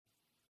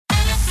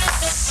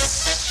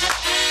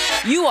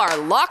You are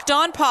Locked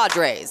On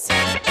Padres,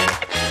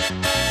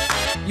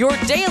 your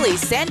daily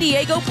San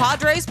Diego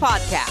Padres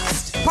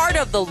podcast. Part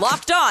of the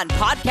Locked On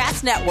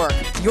Podcast Network,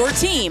 your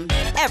team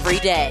every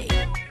day.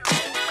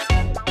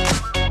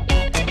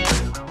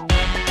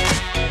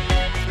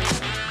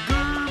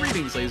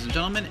 Greetings, ladies and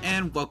gentlemen,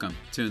 and welcome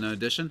to another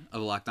edition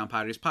of the Locked On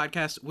Padres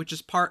podcast, which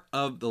is part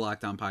of the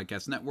Locked On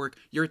Podcast Network,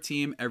 your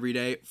team every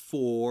day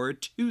for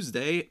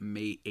Tuesday,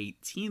 May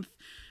 18th.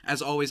 As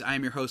always, I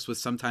am your host with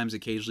sometimes,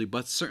 occasionally,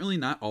 but certainly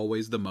not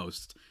always the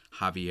most,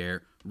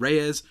 Javier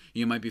Reyes.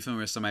 You might be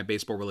familiar with some of my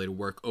baseball-related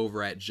work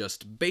over at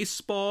Just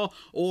Baseball,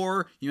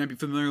 or you might be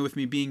familiar with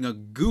me being a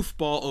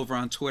goofball over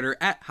on Twitter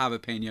at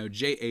Javipeno,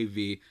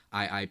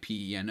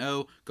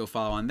 Javiipeno. Go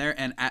follow on there,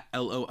 and at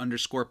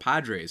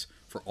LO_Padres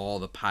for all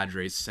the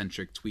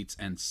Padres-centric tweets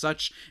and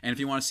such. And if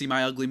you want to see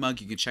my ugly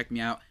mug, you can check me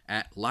out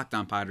at Locked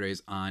On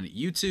Padres on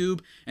YouTube.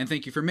 And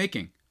thank you for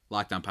making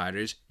Locked On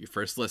Padres your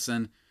first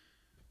listen.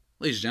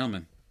 Ladies and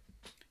gentlemen,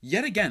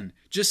 yet again,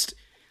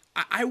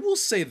 I will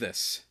say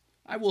this.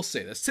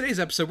 Today's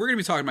episode, we're going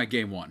to be talking about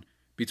Game 1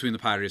 between the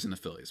Padres and the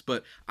Phillies.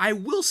 But I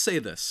will say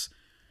this.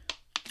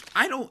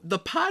 The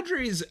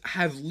Padres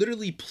have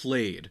literally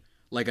played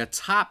like a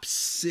top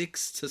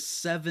 6 to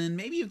 7,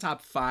 maybe even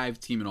top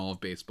 5 team in all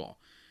of baseball.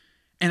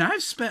 And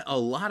I've spent a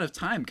lot of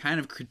time kind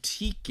of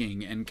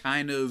critiquing and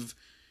kind of,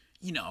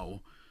 I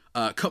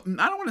don't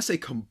want to say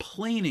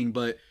complaining,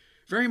 but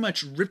very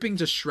much ripping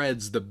to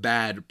shreds the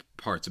bad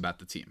parts about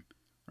the team,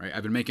 right?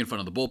 I've been making fun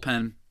of the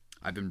bullpen.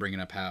 I've been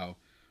bringing up how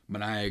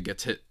Manaea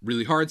gets hit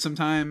really hard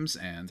sometimes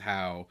and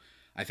how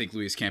I think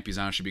Luis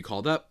Campusano should be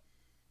called up.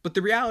 But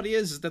the reality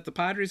is that the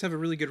Padres have a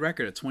really good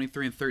record at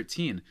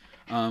 23-13.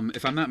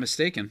 If I'm not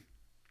mistaken,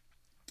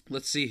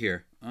 let's see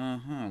here.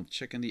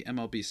 Checking the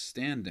MLB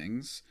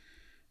standings.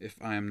 If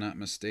I am not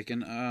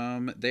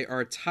mistaken, they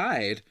are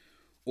tied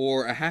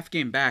or a half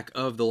game back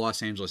of the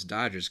Los Angeles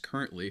Dodgers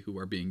currently, who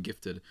are being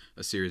gifted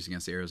a series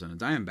against the Arizona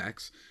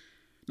Diamondbacks.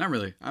 Not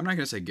really. I'm not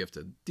going to say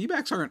gifted.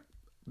 D-backs haven't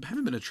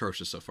been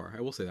atrocious so far.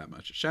 I will say that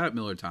much. Shout out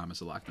Miller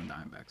Thomas of Locked On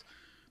Diamondbacks.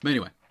 But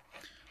anyway,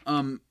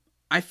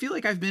 I feel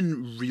like I've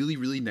been really,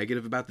 really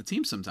negative about the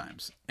team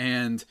sometimes.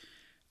 And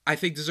I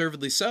think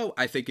deservedly so.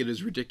 I think it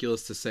is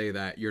ridiculous to say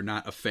that you're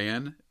not a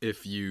fan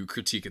if you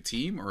critique a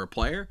team or a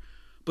player.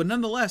 But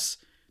nonetheless,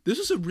 this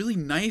was a really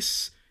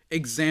nice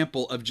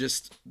example of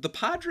just the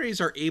Padres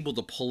are able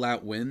to pull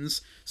out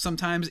wins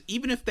sometimes,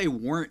 even if they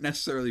weren't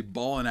necessarily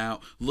balling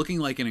out, looking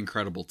like an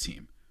incredible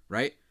team,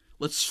 right?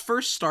 Let's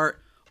first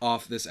start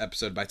off this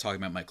episode by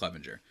talking about Mike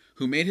Clevinger,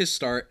 who made his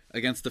start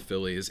against the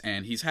Phillies,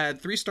 and he's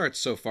had 3 starts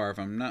so far, if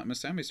I'm not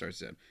mistaken. How many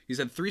starts he had? He's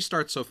had 3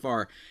 starts so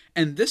far,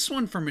 and this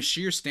one, from a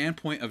sheer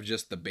standpoint of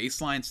just the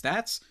baseline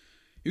stats,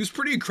 he was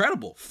pretty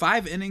incredible.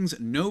 5 innings,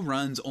 no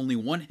runs, only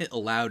 1 hit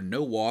allowed,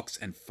 no walks,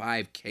 and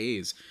 5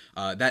 Ks.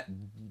 That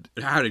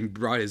outing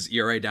brought his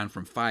ERA down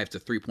from 5 to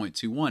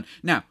 3.21.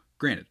 Now,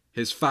 granted,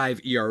 his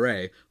 5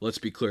 ERA, let's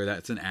be clear,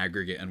 that's an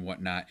aggregate and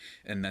whatnot,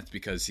 and that's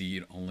because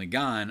he'd only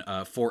gone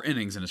 4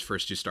 innings in his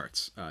first 2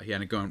 starts. He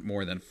hadn't gone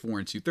more than 4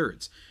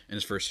 2/3 in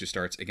his first 2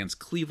 starts against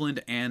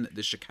Cleveland and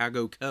the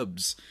Chicago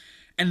Cubs.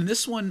 And in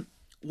this one,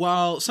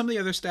 while some of the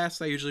other stats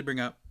that I usually bring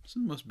up,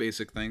 some of the most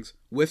basic things,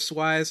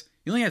 whiffs-wise,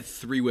 he only had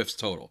 3 whiffs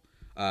total.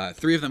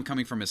 3 of them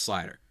coming from his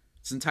slider.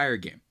 It's an entire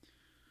game.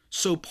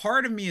 So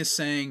part of me is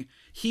saying,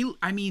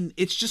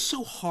 it's just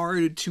so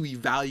hard to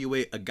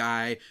evaluate a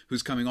guy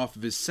who's coming off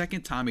of his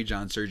second Tommy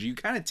John surgery. You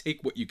kind of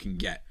take what you can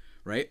get,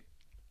 right?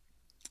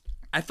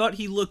 I thought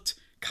he looked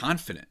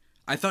confident.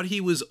 I thought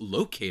he was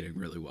locating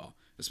really well,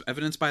 as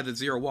evidenced by the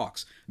 0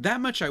 walks.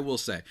 That much I will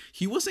say.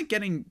 He wasn't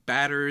getting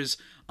batters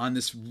on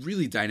this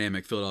really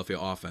dynamic Philadelphia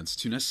offense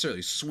to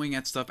necessarily swing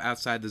at stuff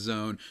outside the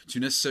zone, to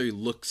necessarily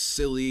look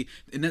silly.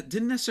 And that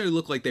didn't necessarily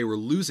look like they were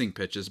losing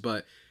pitches,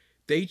 but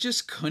they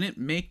just couldn't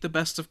make the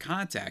best of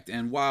contact.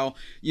 And while,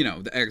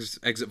 the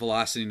exit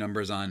velocity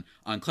numbers on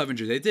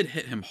Clevinger, they did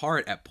hit him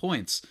hard at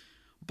points.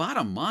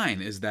 Bottom line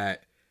is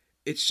that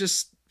it's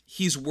just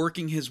he's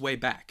working his way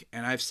back.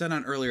 And I've said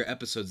on earlier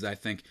episodes that I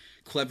think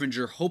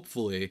Clevinger,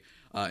 hopefully,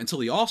 until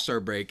the All-Star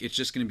break, it's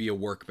just going to be a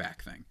work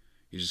back thing.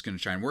 He's just going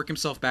to try and work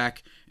himself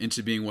back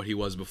into being what he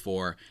was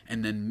before.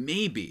 And then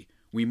maybe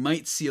we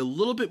might see a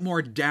little bit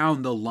more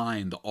down the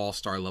line the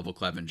all-star level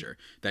Clevinger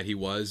that he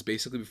was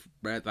basically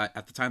at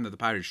the time that the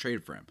Padres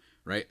traded for him,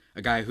 right?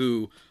 A guy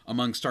who,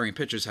 among starting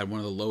pitchers, had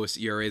one of the lowest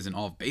ERAs in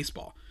all of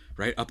baseball,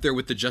 right? Up there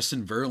with the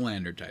Justin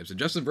Verlander types. And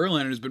Justin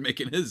Verlander has been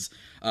making his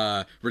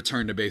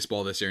return to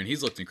baseball this year, and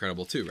he's looked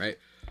incredible too, right?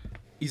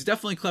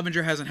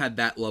 Clevinger hasn't had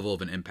that level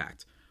of an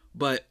impact.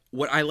 But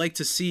what I like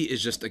to see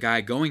is just a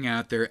guy going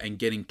out there and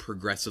getting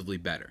progressively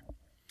better.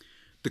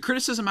 The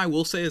criticism I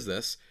will say is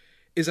this,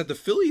 is that the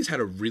Phillies had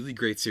a really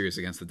great series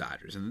against the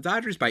Dodgers. And the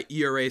Dodgers, by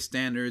ERA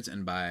standards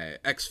and by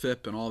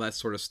xFIP and all that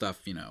sort of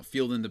stuff,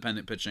 field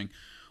independent pitching,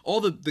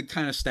 all the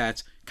kind of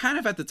stats, kind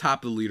of at the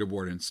top of the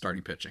leaderboard in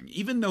starting pitching,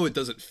 even though it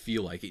doesn't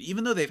feel like it,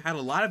 even though they've had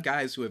a lot of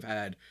guys who have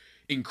had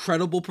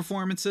incredible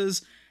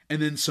performances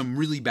and then some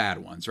really bad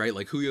ones, right?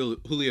 Like Julio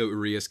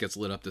Urias gets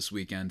lit up this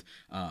weekend.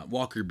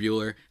 Walker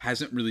Buehler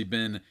hasn't really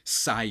been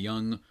Cy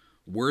Young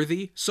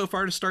worthy so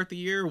far to start the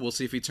year. We'll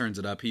see if he turns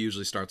it up. He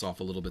usually starts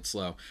off a little bit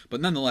slow, but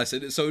nonetheless,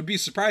 it'd be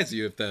surprising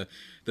you if the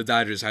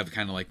Dodgers have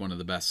kind of like one of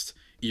the best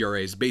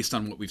ERAs based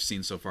on what we've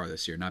seen so far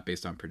this year, not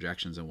based on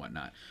projections and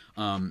whatnot.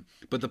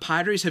 But the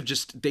Padres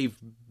they've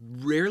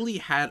rarely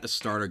had a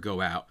starter go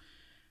out.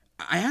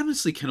 I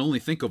honestly can only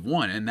think of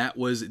one, and that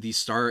was the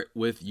start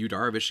with Yu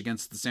Darvish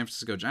against the San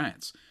Francisco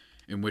Giants,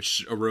 in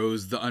which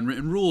arose the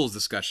unwritten rules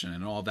discussion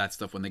and all of that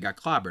stuff when they got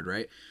clobbered,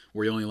 right?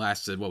 Where he only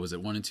lasted, 1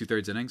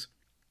 2/3 innings?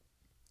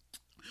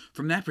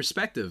 From that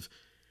perspective,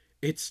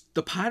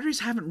 the Padres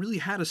haven't really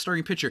had a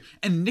starting pitcher,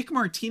 and Nick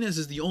Martinez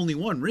is the only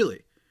one,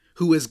 really,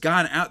 who has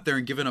gone out there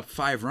and given up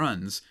 5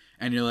 runs,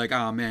 and you're like,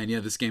 oh man,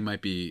 yeah, this game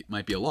might be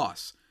a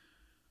loss.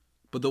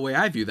 But the way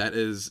I view that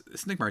is,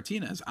 it's Nick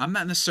Martinez. I'm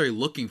not necessarily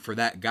looking for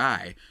that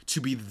guy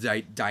to be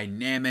the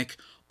dynamic,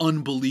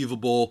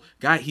 unbelievable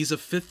guy. He's a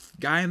 5th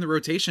guy in the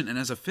rotation, and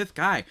as a 5th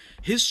guy,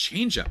 his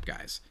changeup,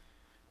 guys,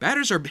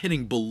 batters are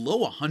hitting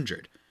below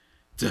 100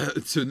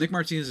 to Nick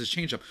Martinez's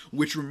changeup,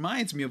 which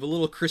reminds me of a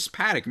little Chris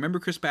Paddack. Remember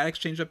Chris Paddack's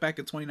changeup back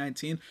in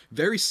 2019?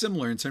 Very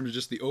similar in terms of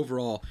just the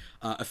overall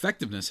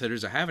effectiveness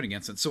hitters are having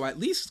against it. So at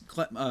least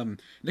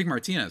Nick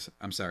Martinez,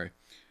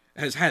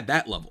 has had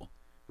that level.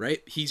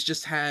 Right? He's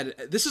just had...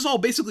 This is all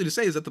basically to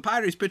say is that the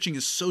Padres pitching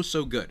is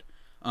so good.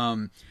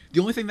 The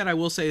only thing that I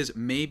will say is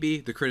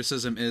maybe the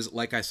criticism is,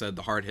 like I said,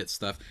 the hard hit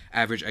stuff,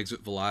 average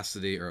exit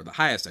velocity, or the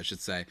highest, I should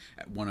say,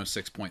 at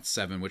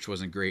 106.7, which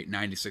wasn't great,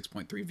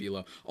 96.3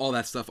 velo, all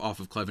that stuff off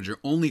of Clevinger.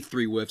 Only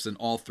 3 whiffs, and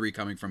all 3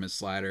 coming from his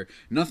slider.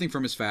 Nothing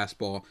from his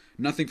fastball,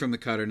 nothing from the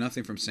cutter,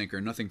 nothing from sinker,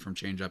 nothing from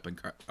changeup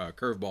and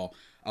curveball,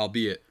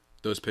 albeit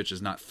those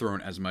pitches not thrown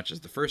as much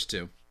as the first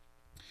 2.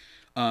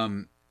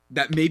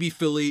 That maybe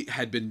Philly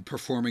had been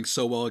performing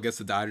so well against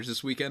the Dodgers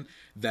this weekend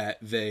that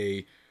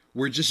they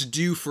were just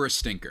due for a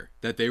stinker,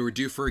 that they were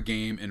due for a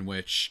game in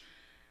which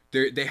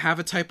they have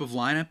a type of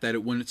lineup that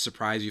it wouldn't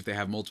surprise you if they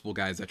have multiple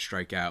guys that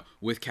strike out,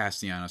 with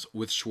Castellanos,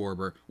 with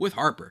Schwarber, with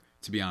Harper,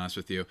 to be honest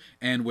with you,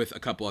 and with a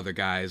couple other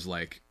guys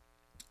like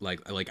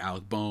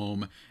Alec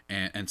Boehm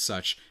and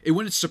such. It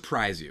wouldn't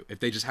surprise you if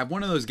they just have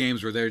one of those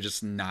games where they're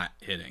just not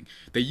hitting.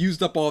 They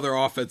used up all their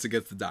offense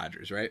against the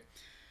Dodgers, right?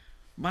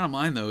 Bottom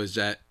line, though, is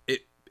that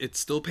it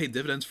still paid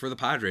dividends for the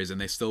Padres, and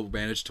they still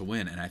managed to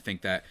win. And I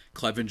think that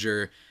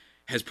Clevinger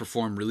has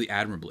performed really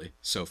admirably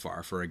so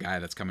far for a guy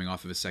that's coming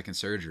off of his 2nd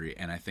surgery.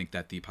 And I think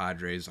that the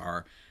Padres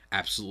are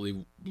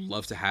absolutely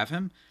love to have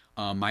him.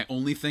 My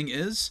only thing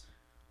is,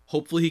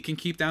 hopefully he can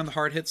keep down the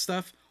hard hit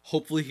stuff.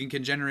 Hopefully he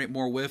can generate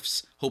more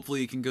whiffs.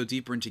 Hopefully he can go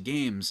deeper into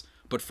games.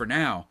 But for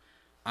now,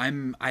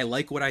 I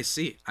like what I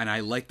see. And I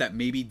like that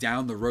maybe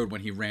down the road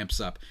when he ramps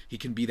up, he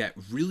can be that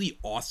really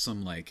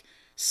awesome, like,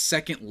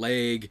 second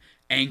leg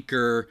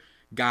anchor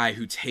guy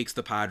who takes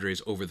the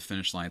Padres over the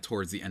finish line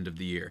towards the end of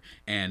the year,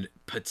 and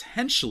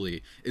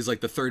potentially is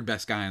like the 3rd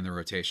best guy in the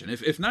rotation,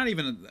 if not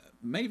even,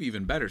 maybe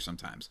even better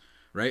sometimes,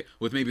 right?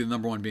 With maybe the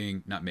number one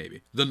being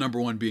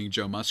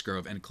Joe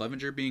Musgrove, and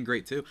Clevinger being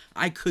great too.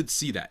 I could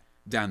see that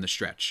down the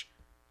stretch.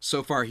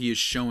 So far, he is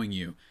showing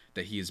you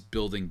that he is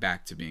building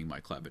back to being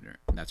Mike Clevinger,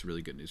 and that's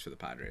really good news for the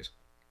Padres.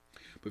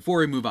 Before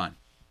we move on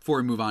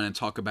and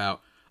talk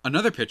about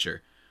another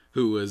pitcher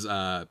who was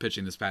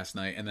pitching this past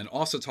night, and then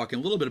also talking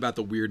a little bit about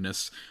the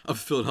weirdness of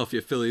Philadelphia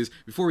Phillies.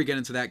 Before we get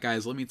into that,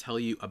 guys, let me tell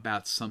you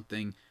about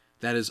something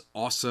that is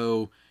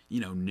also,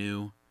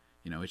 new.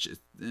 This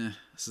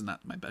is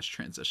not my best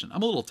transition.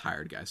 I'm a little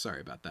tired, guys. Sorry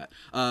about that.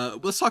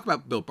 Let's talk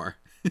about Built Bar.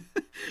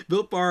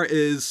 Built Bar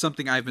is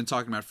something I've been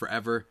talking about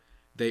forever.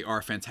 They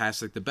are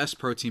fantastic, the best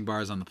protein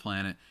bars on the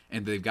planet,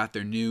 and they've got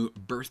their new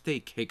birthday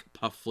cake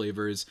puff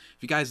flavors.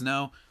 If you guys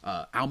know,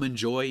 Almond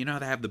Joy, you know how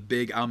they have the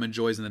big Almond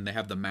Joys and then they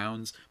have the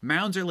Mounds?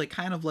 Mounds are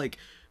kind of like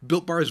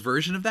Built Bar's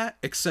version of that,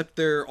 except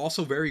they're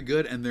also very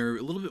good, and they're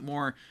a little bit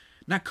more,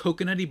 not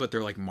coconutty, but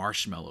they're like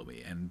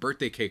marshmallowy, and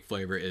birthday cake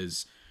flavor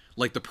is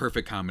like the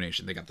perfect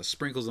combination. They got the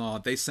sprinkles and all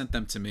that. They sent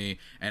them to me,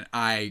 and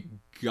I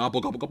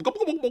gobbled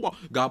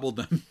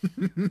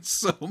them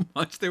so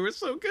much. They were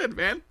so good,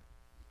 man.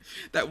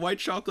 That white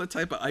chocolate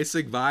type of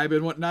icing vibe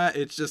and whatnot,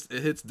 it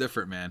hits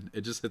different, man.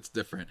 It just hits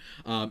different.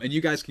 And you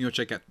guys can go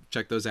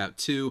check those out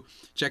too.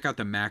 Check out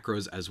the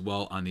macros as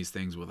well on these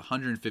things. With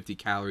 150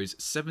 calories,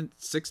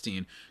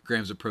 16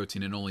 grams of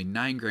protein, and only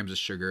 9 grams of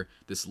sugar.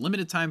 This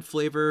limited time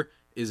flavor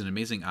is an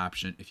amazing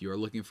option if you are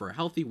looking for a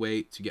healthy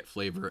way to get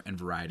flavor and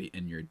variety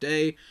in your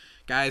day.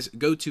 Guys,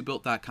 go to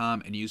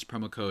Built.com and use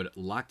promo code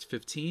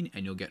LOCKED15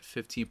 and you'll get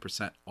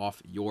 15%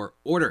 off your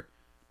order.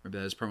 Remember,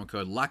 that is promo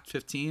code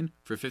LOCKED15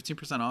 for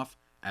 15% off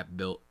at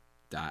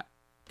Built.com.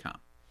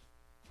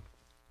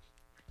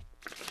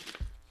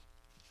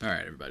 All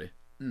right, everybody.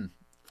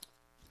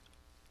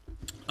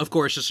 Of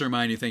course, just to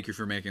remind you, thank you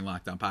for making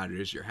Locked On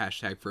Padres your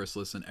hashtag first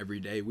listen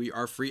every day. We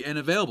are free and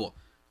available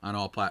on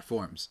all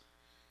platforms.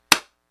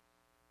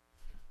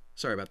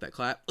 Sorry about that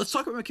clap. Let's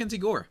talk about Mackenzie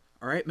Gore.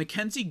 All right,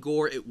 Mackenzie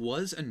Gore, it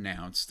was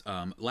announced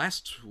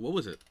what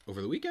was it,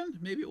 over the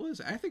weekend? Maybe it was.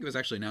 I think it was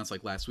actually announced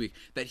like last week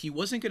that he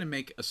wasn't going to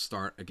make a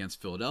start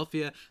against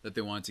Philadelphia, that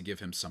they wanted to give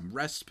him some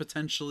rest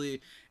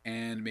potentially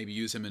and maybe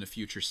use him in a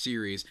future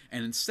series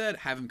and instead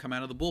have him come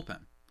out of the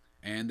bullpen.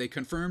 And they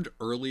confirmed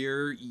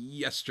earlier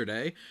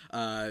yesterday,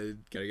 gotta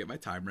get my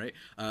time right,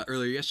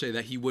 earlier yesterday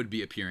that he would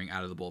be appearing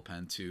out of the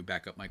bullpen to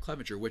back up Mike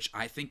Clevinger, which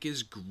I think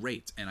is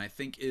great. And I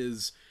think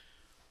there's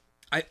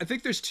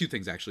two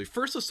things, actually.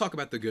 First, let's talk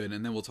about the good,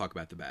 and then we'll talk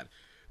about the bad.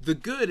 The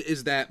good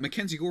is that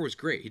Mackenzie Gore was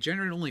great. He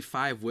generated only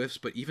 5 whiffs,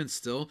 but even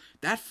still,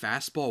 that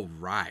fastball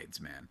rides,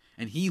 man.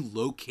 And he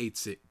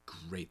locates it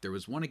great. There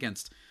was one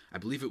against, I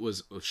believe it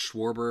was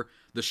Schwarber.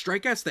 The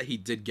strikeouts that he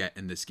did get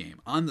in this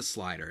game on the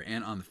slider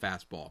and on the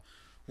fastball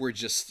were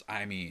just,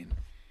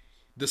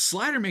 the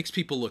slider makes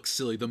people look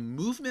silly. The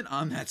movement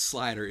on that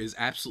slider is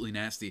absolutely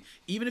nasty.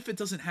 Even if it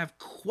doesn't have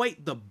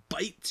quite the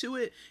bite to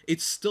it, it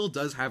still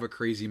does have a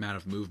crazy amount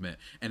of movement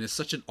and is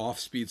such an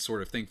off-speed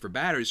sort of thing for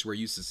batters who are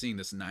used to seeing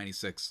this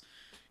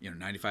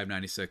 95,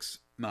 96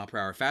 mile per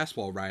hour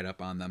fastball ride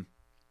up on them,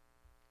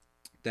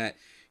 that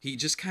he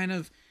just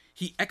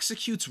he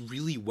executes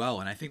really well.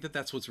 And I think that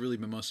that's what's really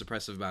been most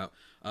impressive about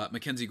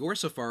Mackenzie Gore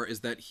so far, is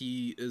that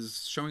he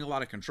is showing a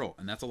lot of control.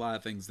 And that's a lot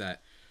of things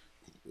that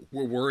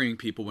were worrying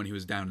people when he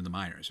was down in the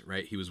minors,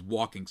 right? He was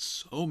walking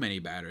so many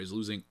batters,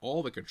 losing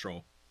all the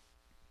control.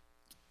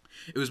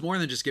 It was more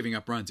than just giving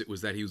up runs. It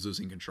was that he was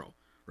losing control,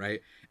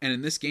 right? And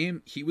in this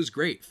game, he was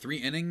great. 3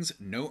 innings,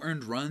 no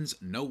earned runs,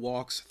 no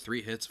walks,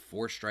 3 hits,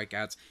 4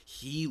 strikeouts.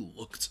 He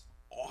looked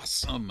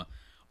awesome.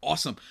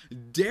 Awesome.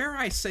 Dare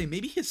I say,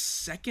 maybe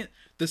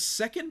the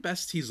second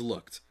best he's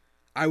looked,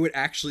 I would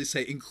actually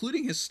say,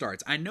 including his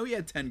starts. I know he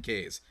had 10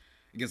 Ks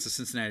against the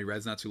Cincinnati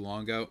Reds not too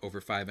long ago,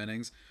 over 5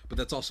 innings, but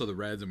that's also the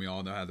Reds, and we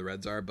all know how the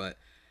Reds are. But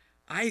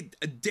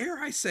dare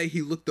I say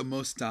he looked the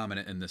most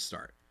dominant in this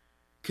start,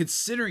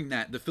 considering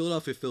that the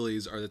Philadelphia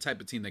Phillies are the type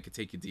of team that could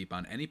take you deep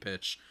on any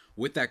pitch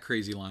with that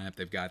crazy lineup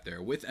they've got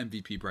there, with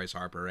MVP Bryce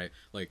Harper, right?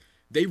 Like,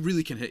 they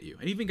really can hit you.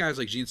 And even guys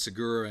like Jean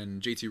Segura and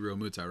JT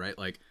Realmuto, right?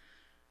 Like,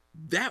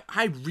 that,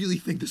 I really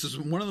think this is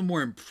one of the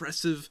more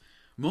impressive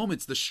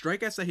moments. The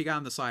strikeouts that he got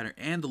on the slider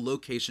and the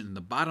location in the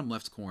bottom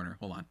left corner.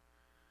 Hold on.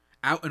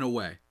 Out and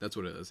away. That's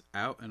what it is.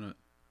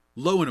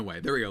 Low and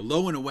away. There we go.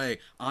 Low and away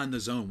on the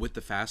zone with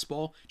the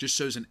fastball just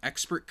shows an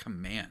expert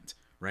command,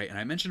 right? And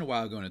I mentioned a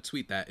while ago in a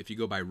tweet that if you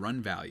go by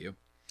run value,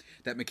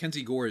 that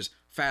Mackenzie Gore's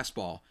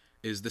fastball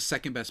is the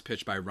second best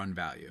pitch by run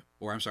value.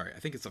 Or I'm sorry,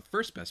 I think it's the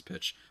first best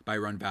pitch by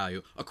run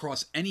value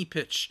across any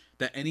pitch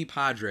that any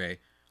Padre,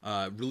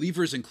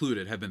 relievers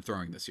included, have been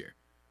throwing this year.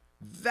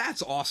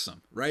 That's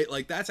awesome, right?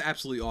 Like, that's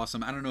absolutely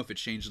awesome. I don't know if it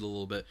changed a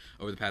little bit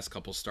over the past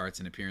couple starts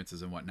and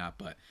appearances and whatnot,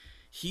 but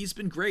he's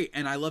been great,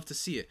 and I love to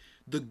see it.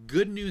 The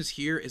good news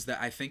here is that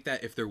I think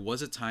that if there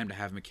was a time to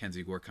have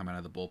Mackenzie Gore come out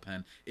of the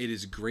bullpen, it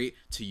is great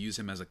to use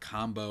him as a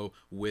combo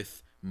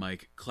with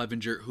Mike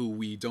Clevinger, who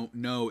we don't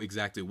know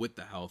exactly with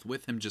the health.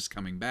 With him just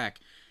coming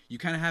back, you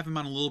kind of have him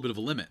on a little bit of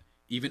a limit.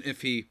 Even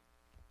if he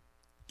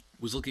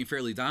was looking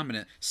fairly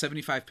dominant,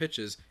 75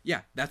 pitches,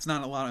 yeah, that's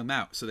not a lot of him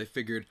out. So they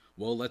figured,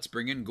 well, let's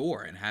bring in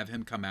Gore and have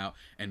him come out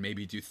and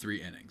maybe do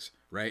 3 innings,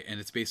 right? And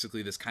it's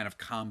basically this kind of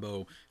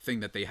combo thing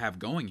that they have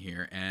going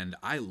here, and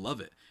I love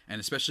it. And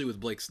especially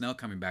with Blake Snell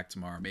coming back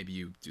tomorrow, maybe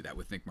you do that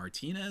with Nick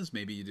Martinez,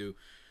 maybe you do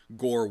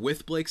Gore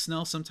with Blake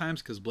Snell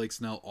sometimes, because Blake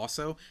Snell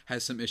also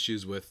has some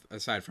issues with,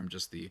 aside from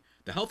just the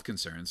health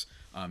concerns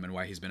and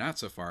why he's been out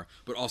so far,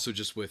 but also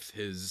just with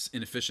his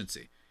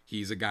inefficiency.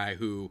 He's a guy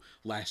who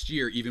last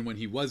year, even when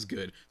he was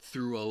good,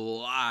 threw a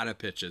lot of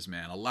pitches,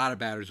 man. A lot of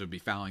batters would be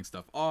fouling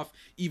stuff off,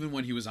 even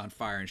when he was on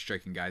fire and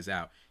striking guys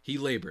out. He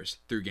labors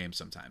through games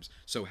sometimes.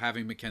 So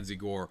having Mackenzie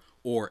Gore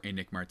or a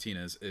Nick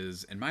Martinez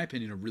is, in my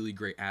opinion, a really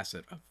great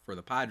asset for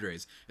the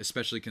Padres,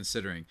 especially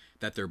considering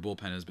that their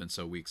bullpen has been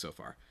so weak so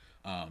far.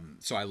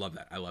 So I love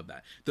that. I love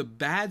that. The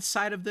bad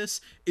side of this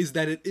is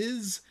that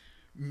is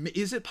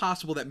it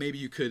possible that maybe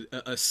you could,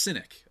 a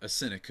cynic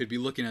could be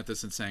looking at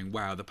this and saying,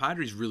 wow, the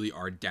Padres really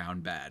are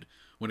down bad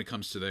when it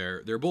comes to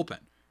their bullpen,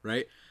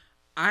 right?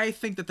 I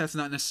think that that's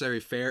not necessarily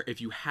fair.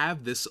 If you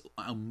have this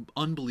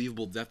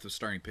unbelievable depth of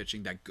starting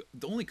pitching that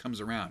only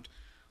comes around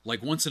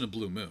like once in a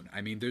blue moon.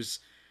 I mean, there's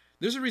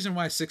a reason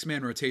why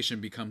 6-man rotation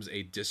becomes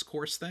a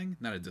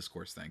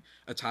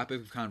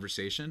topic of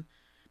conversation,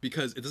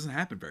 because it doesn't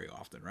happen very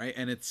often, right?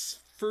 And it's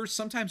for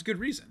sometimes good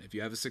reason. If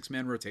you have a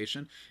 6-man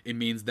rotation, it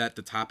means that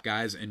the top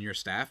guys in your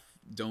staff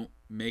don't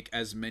make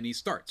as many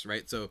starts,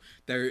 right? So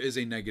there is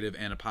a negative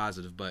and a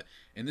positive, but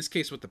in this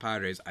case with the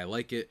Padres, I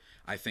like it.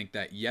 I think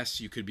that,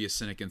 yes, you could be a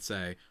cynic and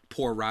say,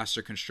 poor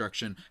roster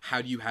construction.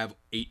 How do you have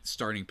 8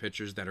 starting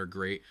pitchers that are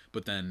great,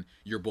 but then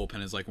your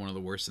bullpen is like one of the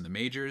worst in the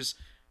majors?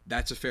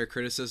 That's a fair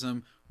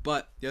criticism.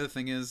 But the other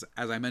thing is,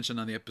 as I mentioned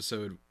on the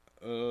episode,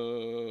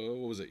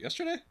 what was it,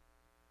 yesterday?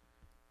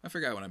 I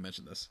forgot when I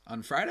mentioned this.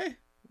 On Friday?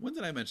 When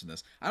did I mention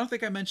this? I don't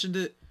think I mentioned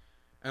it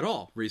at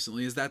all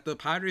recently, is that the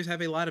Padres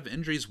have a lot of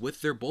injuries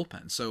with their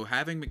bullpen. So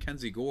having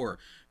Mackenzie Gore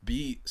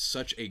be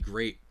such a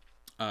great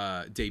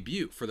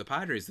debut for the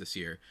Padres this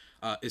year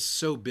is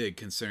so big,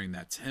 considering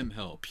that Tim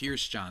Hill,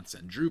 Pierce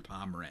Johnson, Drew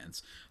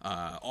Pomeranz,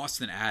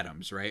 Austin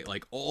Adams, right?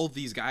 Like, all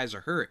these guys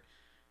are hurt.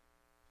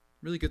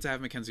 Really good to have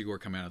Mackenzie Gore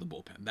come out of the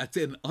bullpen. That's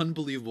an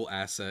unbelievable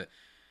asset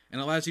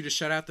and allows you to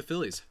shut out the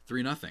Phillies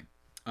 3-0.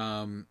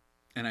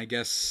 And I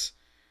guess,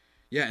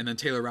 yeah, and then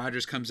Taylor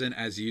Rogers comes in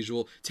as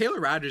usual. Taylor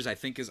Rogers, I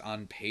think, is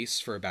on pace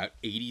for about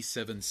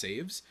 87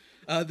 saves.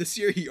 This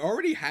year, he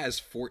already has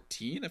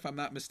 14, if I'm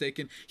not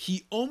mistaken.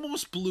 He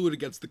almost blew it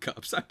against the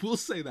Cubs. I will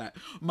say that.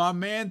 My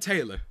man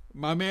Taylor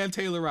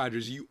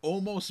Rogers, you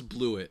almost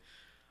blew it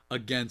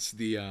against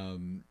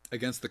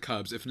the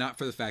Cubs, if not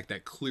for the fact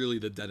that clearly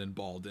the dead end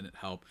ball didn't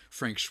help.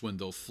 Frank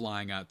Schwindel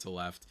flying out to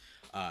left.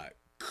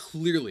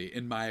 Clearly,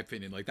 in my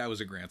opinion, like, that was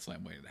a grand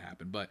slam waiting to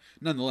happen. But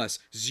nonetheless,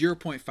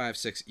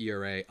 0.56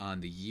 ERA on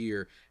the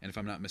year. And if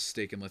I'm not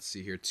mistaken, let's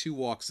see here, 2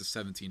 walks to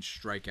 17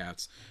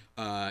 strikeouts.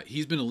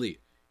 He's been elite.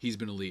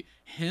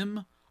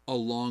 Him,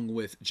 along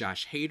with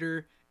Josh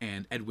Hader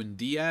and Edwin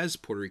Diaz,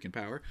 Puerto Rican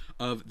power,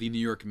 of the New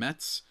York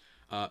Mets.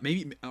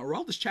 Maybe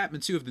Aroldis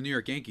Chapman, too, of the New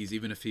York Yankees,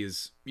 even if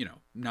he's,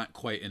 not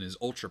quite in his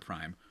ultra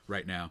prime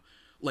right now.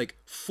 Like,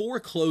 4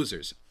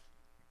 closers.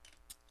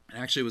 I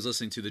actually was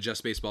listening to the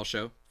Just Baseball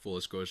show, full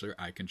disclosure,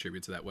 I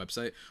contribute to that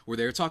website, where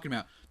they were talking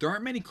about there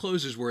aren't many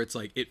closers where it's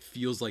like it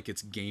feels like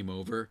it's game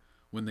over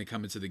when they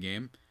come into the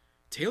game.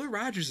 Taylor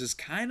Rogers is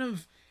kind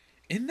of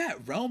in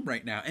that realm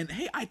right now. And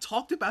hey, I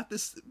talked about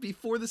this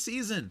before the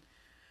season,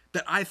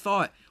 that I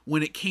thought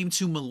when it came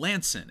to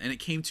Melancon and it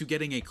came to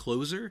getting a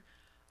closer,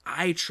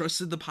 I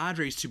trusted the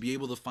Padres to be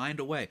able to find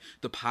a way.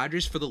 The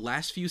Padres, for the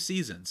last few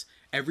seasons,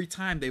 every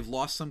time they've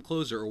lost some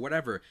closer or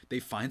whatever, they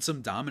find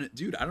some dominant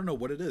dude. I don't know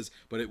what it is,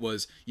 but it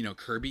was,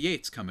 Kirby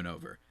Yates coming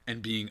over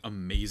and being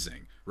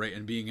amazing, right?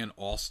 And being an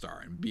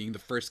all-star and being the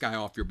first guy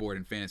off your board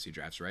in fantasy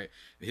drafts, right?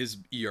 His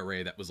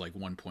ERA that was like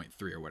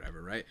 1.3 or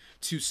whatever, right?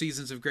 2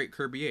 seasons of great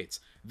Kirby Yates.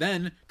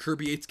 Then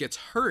Kirby Yates gets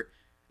hurt,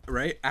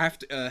 right?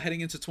 After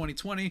heading into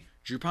 2020,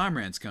 Drew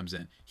Pomeranz comes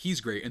in.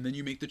 He's great. And then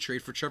you make the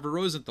trade for Trevor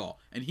Rosenthal,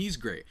 and he's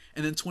great.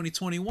 And then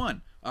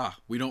 2021,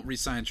 we don't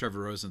re-sign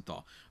Trevor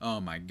Rosenthal. Oh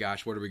my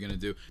gosh, what are we going to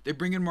do? They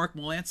bring in Mark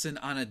Melancon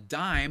on a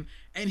dime,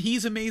 and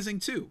he's amazing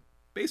too,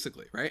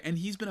 basically, right? And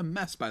he's been a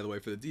mess, by the way,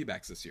 for the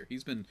D-backs this year.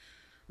 He's been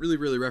really,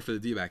 really rough for the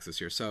D-backs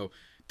this year. So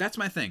that's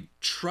my thing.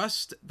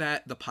 Trust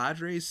that the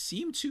Padres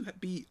seem to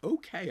be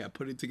okay at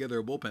putting together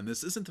a bullpen.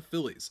 This isn't the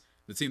Phillies,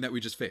 the team that we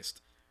just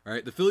faced. All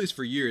right, the Phillies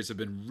for years have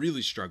been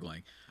really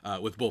struggling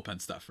with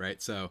bullpen stuff,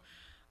 right? So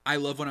I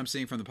love what I'm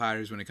seeing from the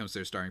Padres when it comes to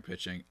their starting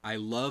pitching. I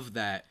love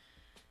that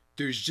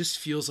there's just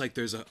feels like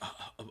there's a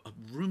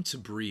room to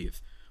breathe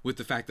with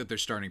the fact that their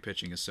starting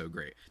pitching is so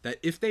great. That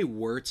if they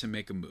were to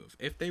make a move,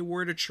 if they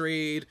were to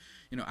trade,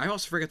 I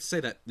also forgot to say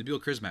that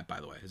Nabil Krismat, by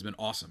the way, has been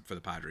awesome for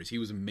the Padres. He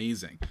was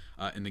amazing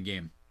in the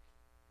game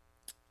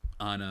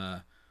on,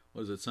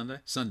 what was it, Sunday?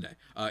 Sunday.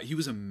 He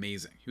was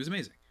amazing.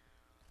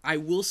 I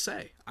will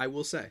say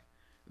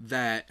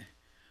that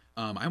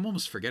I'm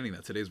almost forgetting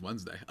that today's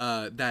Wednesday.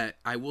 That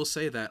I will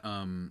say that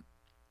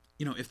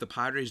if the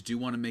Padres do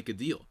want to make a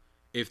deal,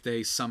 if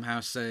they somehow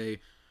say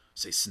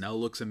Snell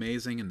looks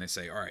amazing, and they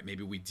say, all right,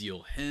 maybe we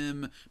deal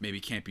him, maybe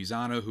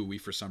Campuzano, who we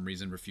for some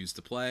reason refuse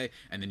to play,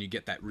 and then you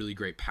get that really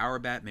great power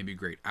bat, maybe a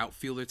great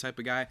outfielder type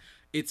of guy.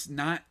 It's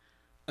not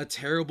a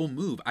terrible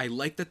move. I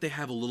like that they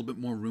have a little bit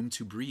more room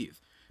to breathe,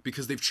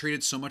 because they've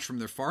traded so much from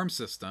their farm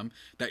system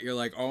that you're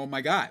like, oh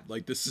my God,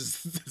 like this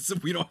is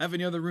we don't have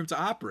any other room to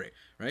operate,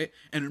 right?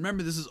 And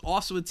remember, this is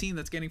also a team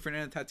that's getting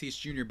Fernando Tatis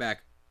Jr.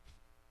 back,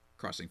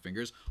 crossing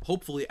fingers,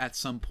 hopefully at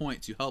some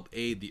point to help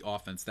aid the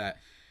offense that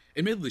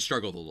admittedly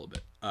struggled a little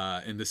bit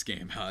in this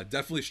game.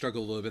 Definitely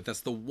struggled a little bit.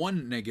 That's the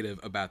one negative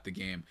about the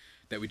game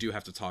that we do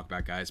have to talk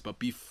about, guys. But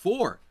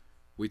before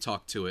we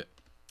talk to it,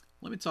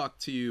 let me talk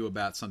to you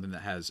about something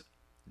that has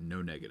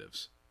no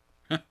negatives.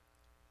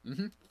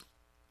 Mm-hmm.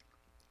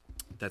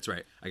 That's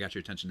right. I got your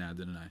attention now,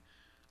 didn't I?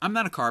 I'm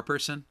not a car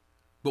person,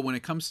 but when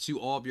it comes to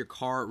all of your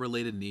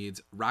car-related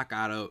needs, Rock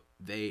Auto,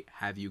 they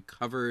have you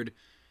covered.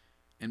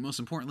 And most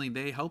importantly,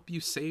 they help you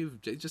save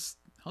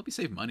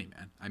money,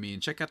 man. I mean,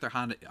 check out their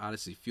Honda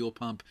Odyssey fuel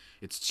pump.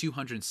 It's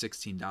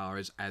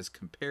 $216 as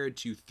compared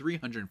to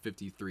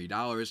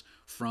 $353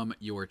 from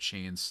your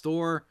chain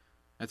store.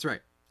 That's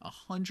right.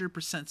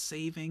 100%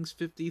 savings,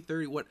 50,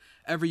 30,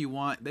 whatever you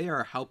want. They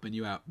are helping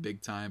you out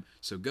big time.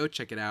 So go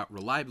check it out.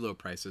 Reliable low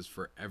prices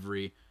for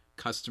every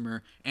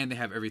customer. And they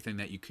have everything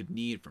that you could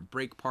need, from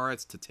brake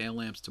parts to tail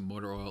lamps to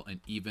motor oil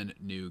and even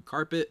new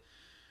carpet.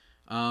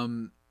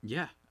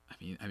 Yeah.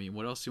 I mean,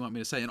 what else do you want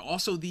me to say? And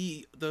also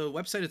the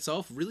website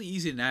itself, really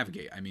easy to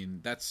navigate. I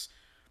mean, that's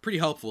pretty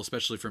helpful,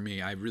 especially for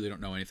me. I really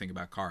don't know anything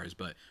about cars,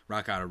 but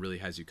Rock Auto really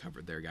has you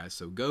covered there, guys.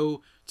 So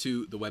go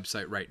to the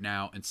website right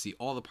now and see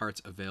all the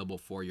parts available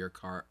for your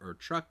car or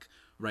truck.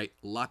 Right,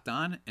 Locked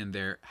On in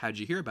their How'd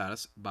You Hear About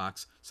Us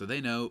box, so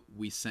they know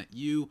we sent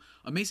you.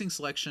 Amazing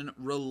selection,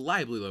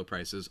 reliably low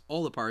prices,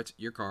 all the parts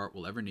your car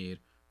will ever need.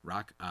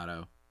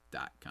 RockAuto.com.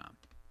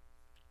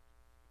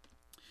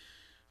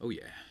 Oh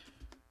yeah.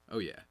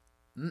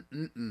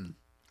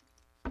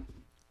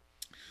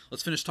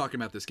 let's finish talking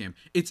about this game.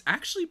 It's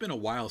actually been a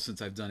while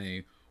since I've done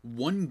a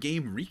one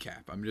game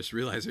recap. I'm just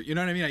realizing, you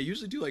know what I mean? I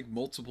usually do like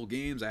multiple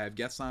games. I have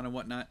guests on and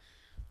whatnot.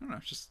 I don't know,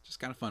 it's just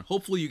kind of fun.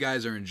 Hopefully you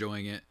guys are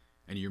enjoying it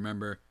and you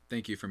remember.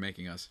 Thank you for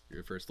making us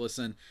your first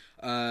listen.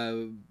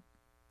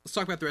 Let's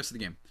talk about the rest of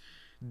the game.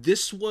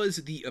 This was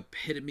the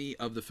epitome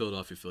of the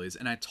Philadelphia Phillies,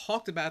 and I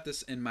talked about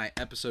this in my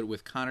episode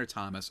with Connor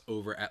Thomas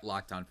over at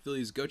Locked On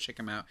Phillies. Go check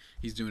him out.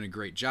 He's doing a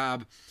great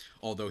job.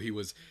 Although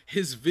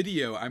his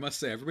video, I must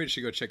say, everybody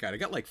should go check out. It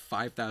got like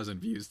 5,000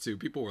 views too.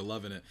 People were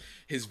loving it.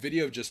 His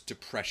video of just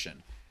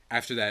depression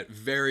after that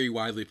very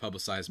widely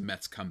publicized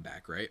Mets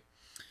comeback, right?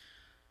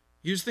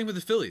 Here's the thing with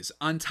the Phillies.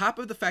 On top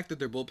of the fact that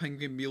their bullpen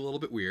can be a little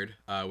bit weird,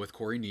 with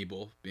Corey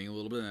Knebel being a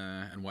little bit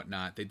and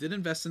whatnot, they did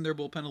invest in their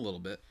bullpen a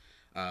little bit.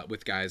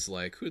 With guys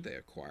like, who did they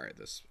acquire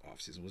this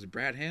offseason? Was it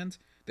Brad Hand?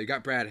 They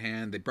got Brad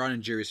Hand. They brought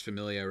in Jeurys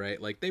Familia,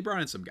 right? Like, they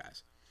brought in some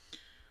guys.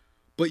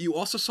 But you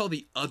also saw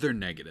the other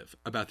negative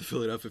about the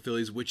Philadelphia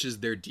Phillies, which is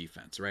their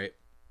defense, right?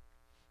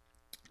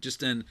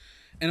 Just an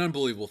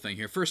unbelievable thing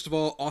here. First of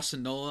all,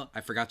 Austin Nola. I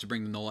forgot to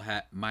bring the Nola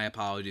hat. My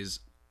apologies.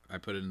 I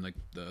put it in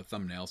the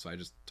thumbnail, so I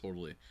just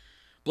totally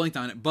blanked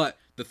on it. But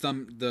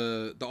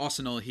the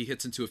Austin Nola, he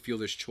hits into a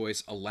fielder's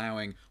choice,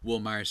 allowing Will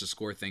Myers to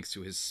score thanks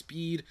to his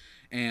speed,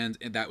 and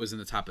that was in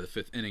the top of the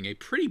fifth inning. A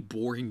pretty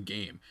boring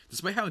game,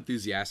 despite how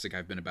enthusiastic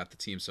I've been about the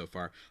team so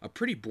far. A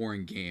pretty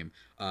boring game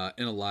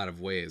in a lot of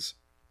ways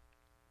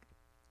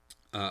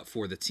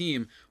for the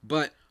team,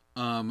 but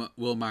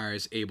Will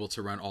Myers able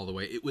to run all the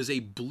way. It was a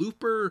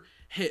blooper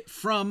hit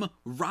from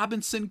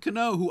Robinson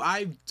Cano, who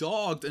I've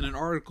dogged in an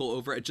article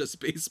over at Just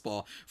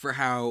Baseball for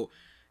how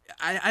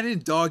I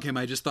didn't dog him.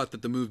 I just thought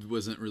that the move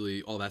wasn't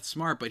really all that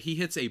smart, but he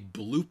hits a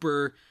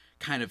blooper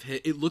kind of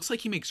hit. It looks like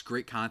he makes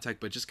great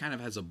contact, but just kind of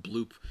has a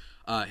bloop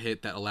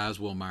hit that allows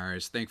Will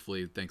Myers,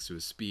 thankfully, thanks to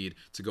his speed,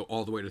 to go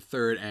all the way to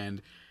third.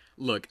 And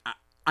look,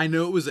 I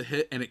know it was a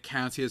hit and it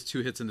counts. He has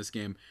 2 hits in this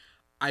game.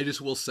 I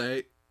just will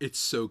say it's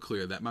so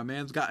clear that my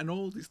man's gotten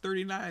old. He's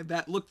 39.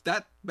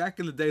 That back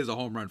in the day is a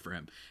home run for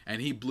him.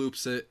 And he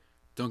bloops it.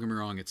 Don't get me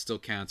wrong, it still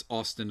counts.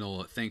 Austin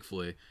Nola,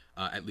 thankfully,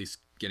 at least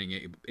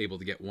getting able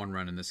to get 1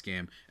 run in this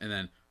game. And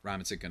then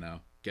Robinson Cano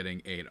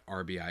getting an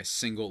RBI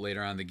single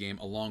later on in the game,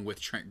 along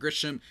with Trent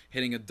Grisham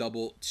hitting a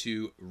double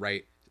to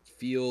right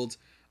field.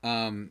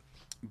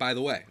 By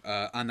the way,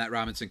 on that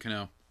Robinson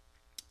Cano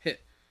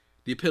hit,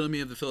 the epitome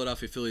of the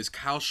Philadelphia Phillies,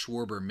 Kyle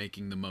Schwarber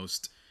making the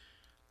most,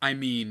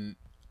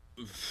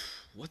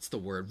 what's the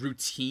word?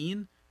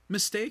 Routine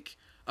mistake.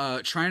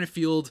 Trying to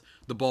field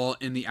the ball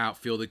in the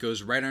outfield. It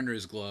goes right under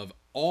his glove,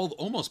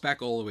 almost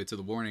back all the way to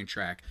the warning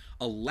track,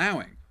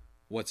 allowing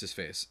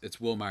it's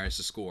Will Myers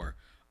to score.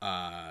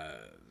 That's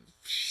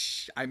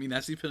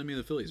the epitome of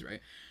the Phillies,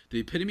 right?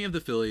 The epitome of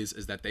the Phillies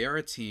is that they are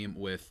a team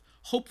with,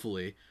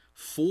 hopefully,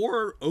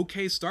 4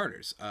 okay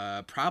starters.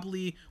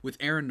 Probably with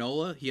Aaron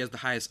Nola, he has the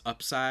highest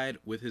upside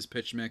with his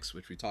pitch mix,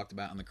 which we talked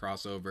about in the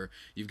crossover.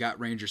 You've got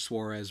Ranger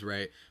Suarez,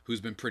 right, who's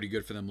been pretty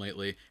good for them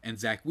lately, and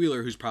Zach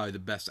Wheeler, who's probably the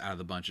best out of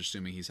the bunch,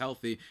 assuming he's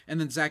healthy, and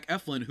then Zach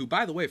Eflin, who,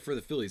 by the way, for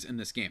the Phillies in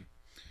this game,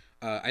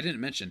 I didn't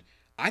mention,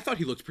 I thought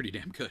he looked pretty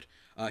damn good.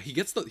 He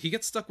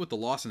gets stuck with the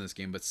loss in this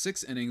game, but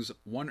 6 innings,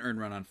 1 earned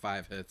run on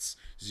 5 hits,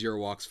 0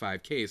 walks,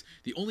 5 Ks.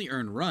 The only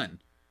earned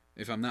run,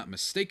 if I'm not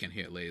mistaken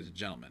here, ladies and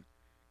gentlemen,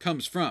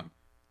 comes from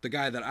the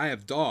guy that I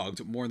have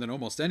dogged more than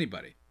almost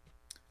anybody,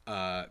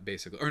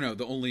 basically. Or no,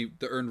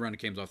 the earned run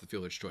came off the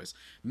fielder's choice.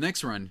 The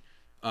next run,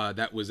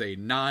 that was a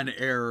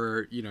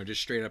non-error,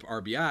 just straight up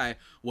RBI,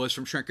 was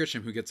from Trent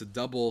Grisham, who gets a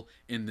double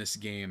in this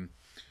game.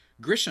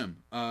 Grisham,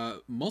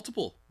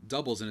 multiple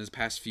doubles in his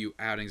past few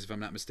outings, if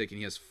I'm not mistaken.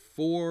 He has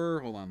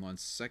 4. Hold on 1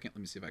 second.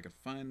 Let me see if I can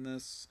find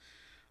this.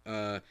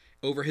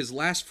 Over his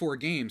last 4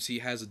 games, he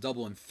has a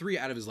double in 3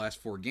 out of his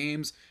last 4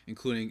 games,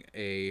 including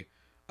a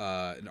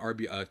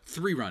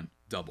 3-run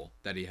double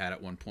that he had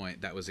at one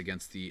point. That was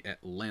against the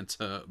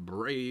Atlanta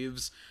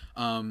Braves.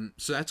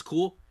 So that's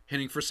cool.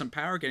 Hitting for some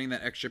power, getting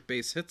that extra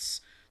base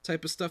hits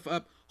type of stuff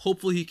up.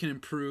 Hopefully he can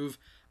improve.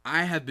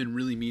 I have been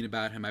really mean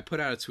about him. I put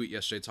out a tweet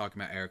yesterday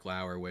talking about Eric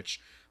Lauer, which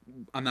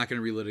I'm not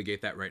going to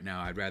relitigate that right now.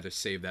 I'd rather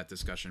save that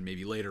discussion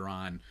maybe later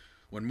on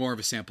when more of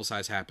a sample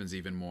size happens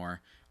even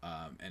more.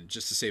 And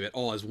just to save it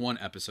all as one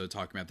episode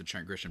talking about the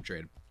Trent Grisham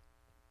trade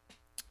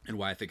and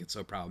why I think it's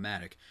so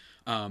problematic.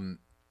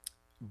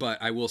 But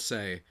I will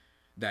say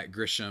that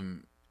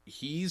Grisham,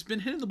 he's been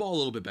hitting the ball a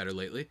little bit better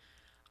lately.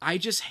 I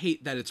just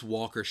hate that it's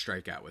Walker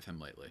strikeout with him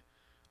lately.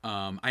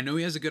 I know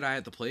he has a good eye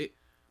at the plate,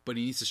 but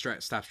he needs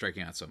to stop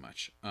striking out so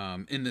much.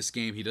 In this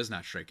game, he does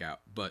not strike out,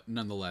 but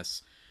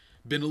nonetheless,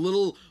 been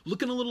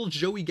looking a little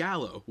Joey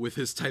Gallo with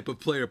his type of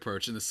play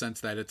approach, in the sense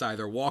that it's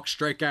either walk,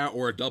 strikeout,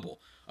 or a double,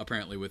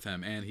 apparently, with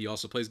him. And he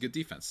also plays good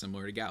defense,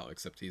 similar to Gallo,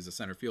 except he's a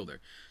center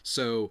fielder.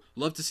 So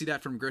love to see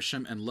that from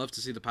Grisham, and love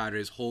to see the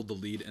Padres hold the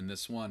lead in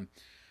this one.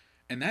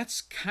 And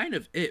that's kind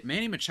of it.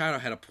 Manny Machado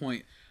had a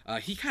point.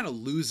 He kind of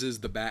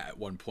loses the bat at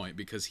one point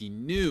because he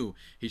knew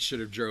he should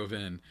have drove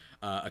in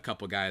a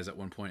couple guys at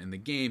one point in the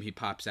game. He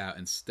pops out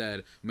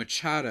instead.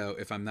 Machado,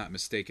 if I'm not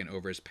mistaken,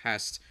 over his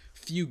past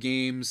few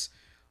games,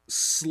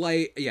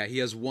 he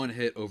has one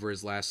hit over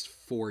his last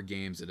 4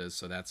 games. It is,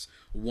 so that's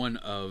one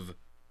of.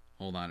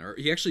 Hold on, or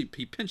he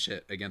pinch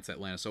hit against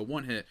Atlanta, so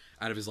 1 hit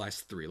out of his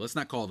last 3. Let's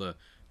not call the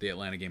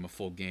Atlanta game a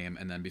full game,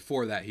 and then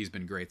before that he's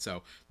been great.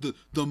 So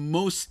the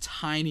most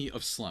tiny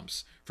of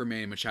slumps for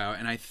Manny Machado,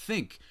 and I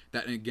think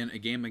that again a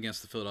game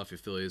against the Philadelphia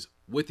Phillies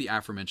with the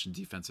aforementioned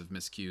defensive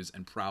miscues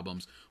and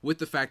problems, with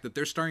the fact that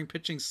they're starting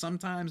pitching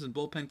sometimes and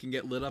bullpen can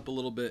get lit up a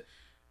little bit.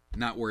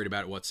 Not worried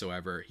about it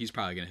whatsoever. He's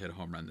probably going to hit a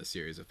home run this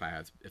series if I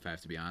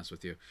have to be honest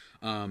with you.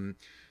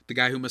 The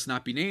guy who must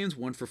not be named,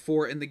 1 for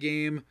 4 in the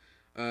game.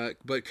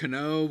 But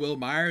Cano, Will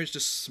Myers,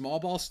 just small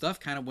ball stuff,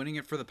 kind of winning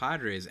it for the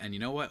Padres. And you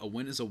know what? A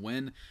win is a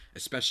win,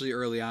 especially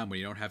early on when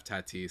you don't have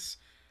Tatis.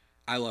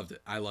 I loved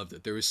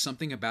it. There was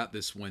something about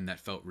this win that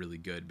felt really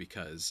good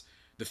because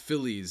the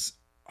Phillies,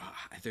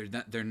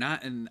 they're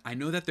not, and I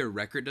know that their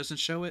record doesn't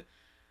show it.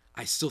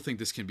 I still think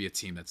this can be a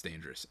team that's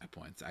dangerous at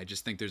points. I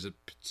just think there's a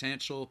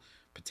potential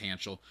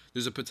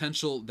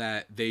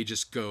that they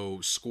just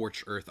go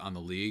scorch earth on the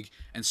league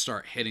and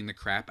start hitting the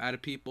crap out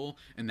of people,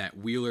 and that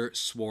Wheeler,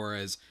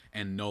 Suarez,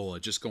 and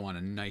Nola just go on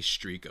a nice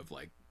streak of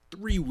like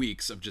 3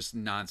 weeks of just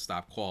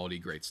nonstop quality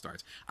great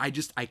starts. I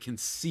can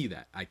see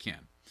that. I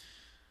can.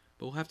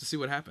 But we'll have to see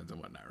what happens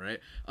and whatnot, right?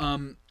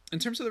 In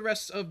terms of the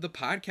rest of the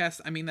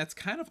podcast, I mean, that's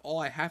kind of all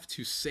I have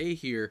to say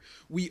here.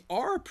 We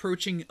are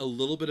approaching a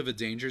little bit of a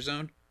danger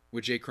zone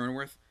with Jake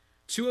Cronenworth.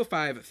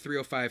 205,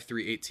 305,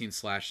 318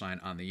 slash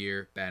line on the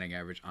year, batting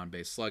average, on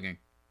base slugging.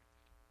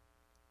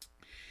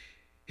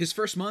 His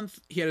first month,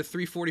 he had a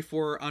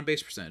 344 on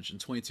base percentage in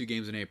 22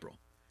 games in April.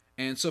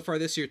 And so far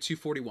this year,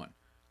 241.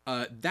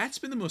 That's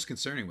been the most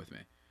concerning with me,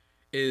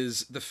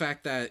 is the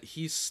fact that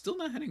he's still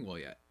not hitting well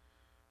yet.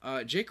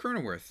 Jake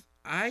Cronenworth,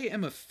 I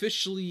am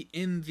officially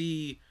in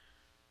the,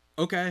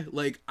 okay,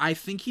 like, I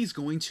think he's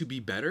going to be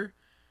better.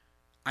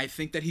 I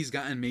think that he's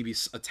gotten maybe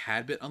a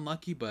tad bit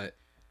unlucky, but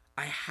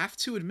I have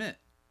to admit,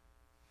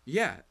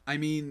 yeah, I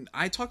mean,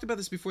 I talked about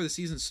this before the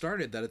season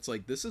started, that it's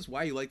like, this is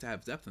why you like to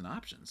have depth and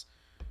options.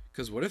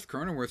 Because what if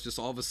Cronenworth just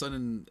all of a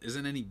sudden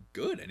isn't any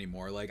good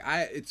anymore? Like,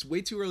 it's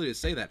way too early to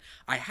say that.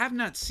 I have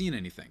not seen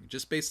anything,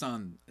 just based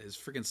on his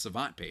freaking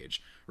Savant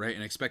page, right,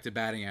 and expected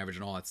batting average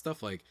and all that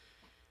stuff. Like,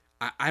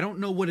 I don't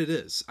know what it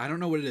is.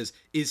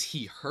 Is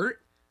he hurt?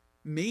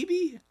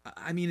 Maybe?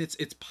 I mean,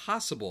 it's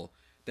possible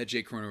that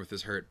Jake Cronenworth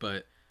is hurt,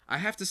 but I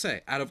have to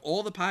say, out of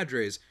all the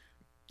Padres,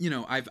 you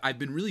know, I've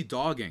been really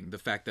dogging the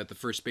fact that the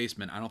first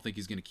baseman, I don't think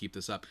he's going to keep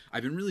this up.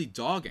 I've been really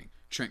dogging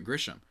Trent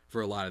Grisham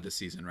for a lot of the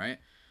season, right?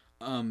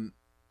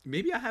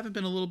 Maybe I haven't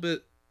been a little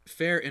bit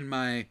fair in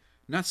my,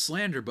 not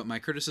slander, but my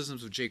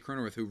criticisms of Jake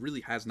Cronenworth, who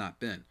really has not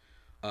been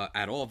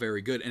at all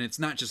very good. And it's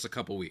not just a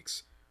couple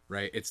weeks,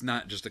 right? It's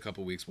not just a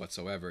couple weeks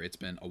whatsoever. It's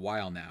been a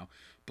while now.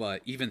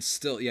 But even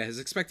still, yeah, his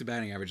expected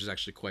batting average is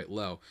actually quite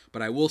low.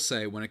 But I will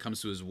say, when it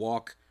comes to his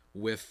walk,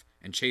 whiff,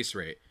 and chase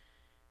rate,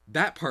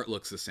 that part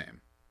looks the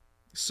same.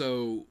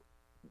 So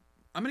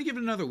I'm going to give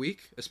it another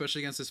week,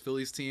 especially against this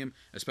Phillies team,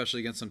 especially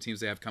against some teams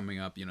they have coming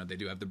up. You know, they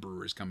do have the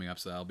Brewers coming up,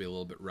 so that'll be a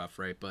little bit rough,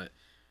 right? But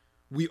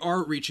we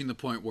are reaching the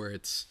point where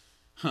it's,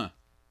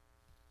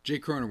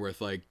 Jake Cronenworth,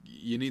 like,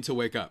 you need to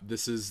wake up.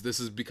 This is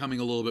becoming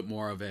a little bit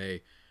more of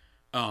a,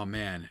 oh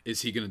man,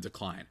 is he going to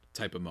decline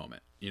type of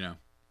moment, you know?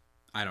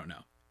 I don't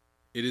know.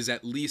 It is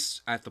at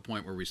least at the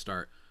point where we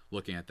start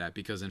looking at that,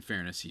 because in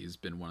fairness, he's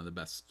been one of the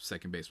best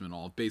second basemen in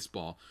all of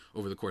baseball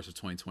over the course of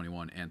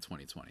 2021 and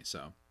 2020.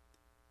 So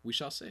we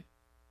shall see.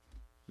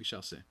 We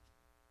shall see.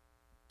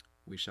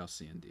 We shall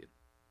see indeed.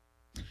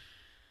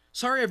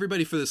 Sorry,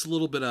 everybody, for this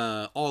little bit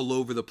all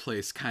over the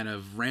place kind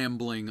of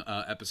rambling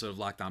episode of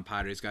Locked On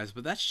Padres, guys,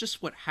 but that's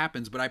just what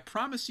happens. But I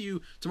promise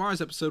you,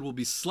 tomorrow's episode will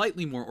be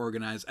slightly more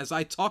organized as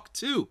I talk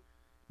to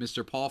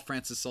Mr. Paul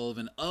Francis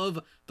Sullivan of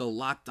the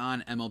Locked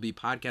On MLB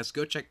podcast.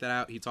 Go check that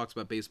out. He talks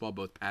about baseball,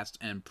 both past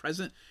and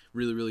present.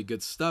 Really, really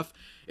good stuff.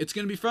 It's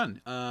going to be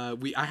fun.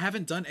 I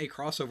haven't done a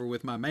crossover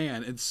with my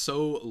man in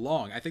so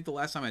long. I think the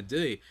last time I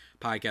did a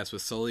podcast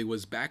with Sully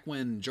was back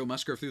when Joe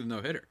Musgrove threw the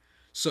no-hitter.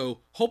 So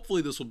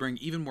hopefully this will bring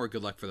even more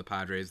good luck for the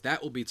Padres.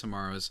 That will be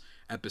tomorrow's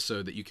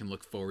episode that you can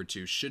look forward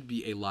to. Should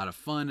be a lot of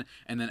fun.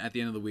 And then at the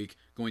end of the week,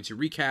 going to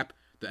recap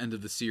the end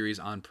of the series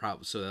on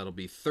so that'll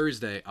be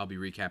Thursday. I'll be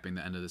recapping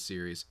the end of the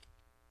series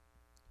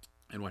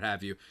and what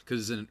have you,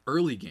 because it's an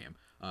early game.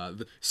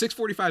 The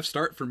 6:45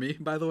 start for me,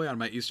 by the way, on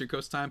my Eastern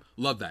Coast time.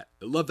 Love that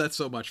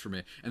so much for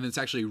me. And then it's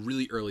actually a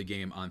really early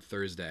game on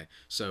Thursday,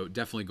 so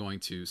definitely going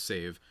to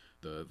save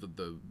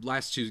the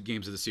last 2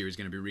 games of the series.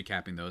 Going to be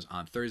recapping those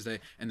on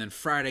Thursday, and then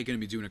Friday going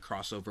to be doing a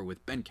crossover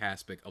with Ben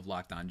Kaspick of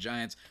Locked On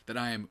Giants that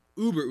I am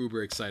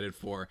uber excited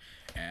for,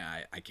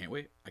 and I can't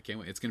wait.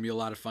 It's going to be a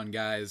lot of fun,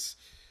 guys.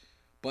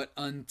 But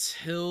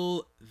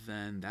until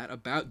then, that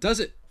about does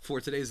it for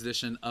today's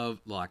edition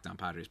of the Locked On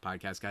Padres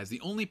podcast, guys. The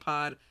only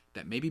pod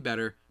that may be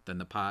better than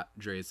the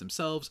Padres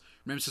themselves.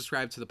 Remember to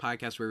subscribe to the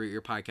podcast wherever you get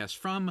your podcast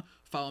from.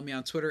 Follow me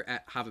on Twitter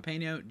at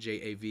Javapeno,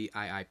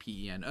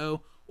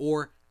 JAVIIPENO,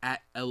 or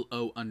at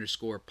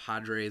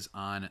LO_Padres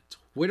on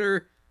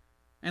Twitter.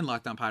 And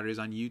Locked On Padres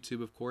on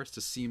YouTube, of course,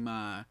 to see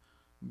my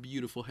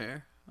beautiful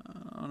hair.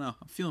 I don't know.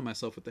 I'm feeling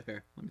myself with the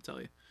hair, let me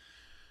tell you.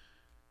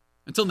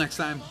 Until next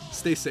time,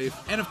 stay safe,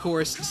 and of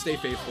course, stay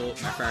faithful,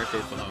 my Fire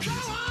Faithful homies.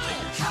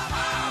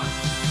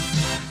 Take care.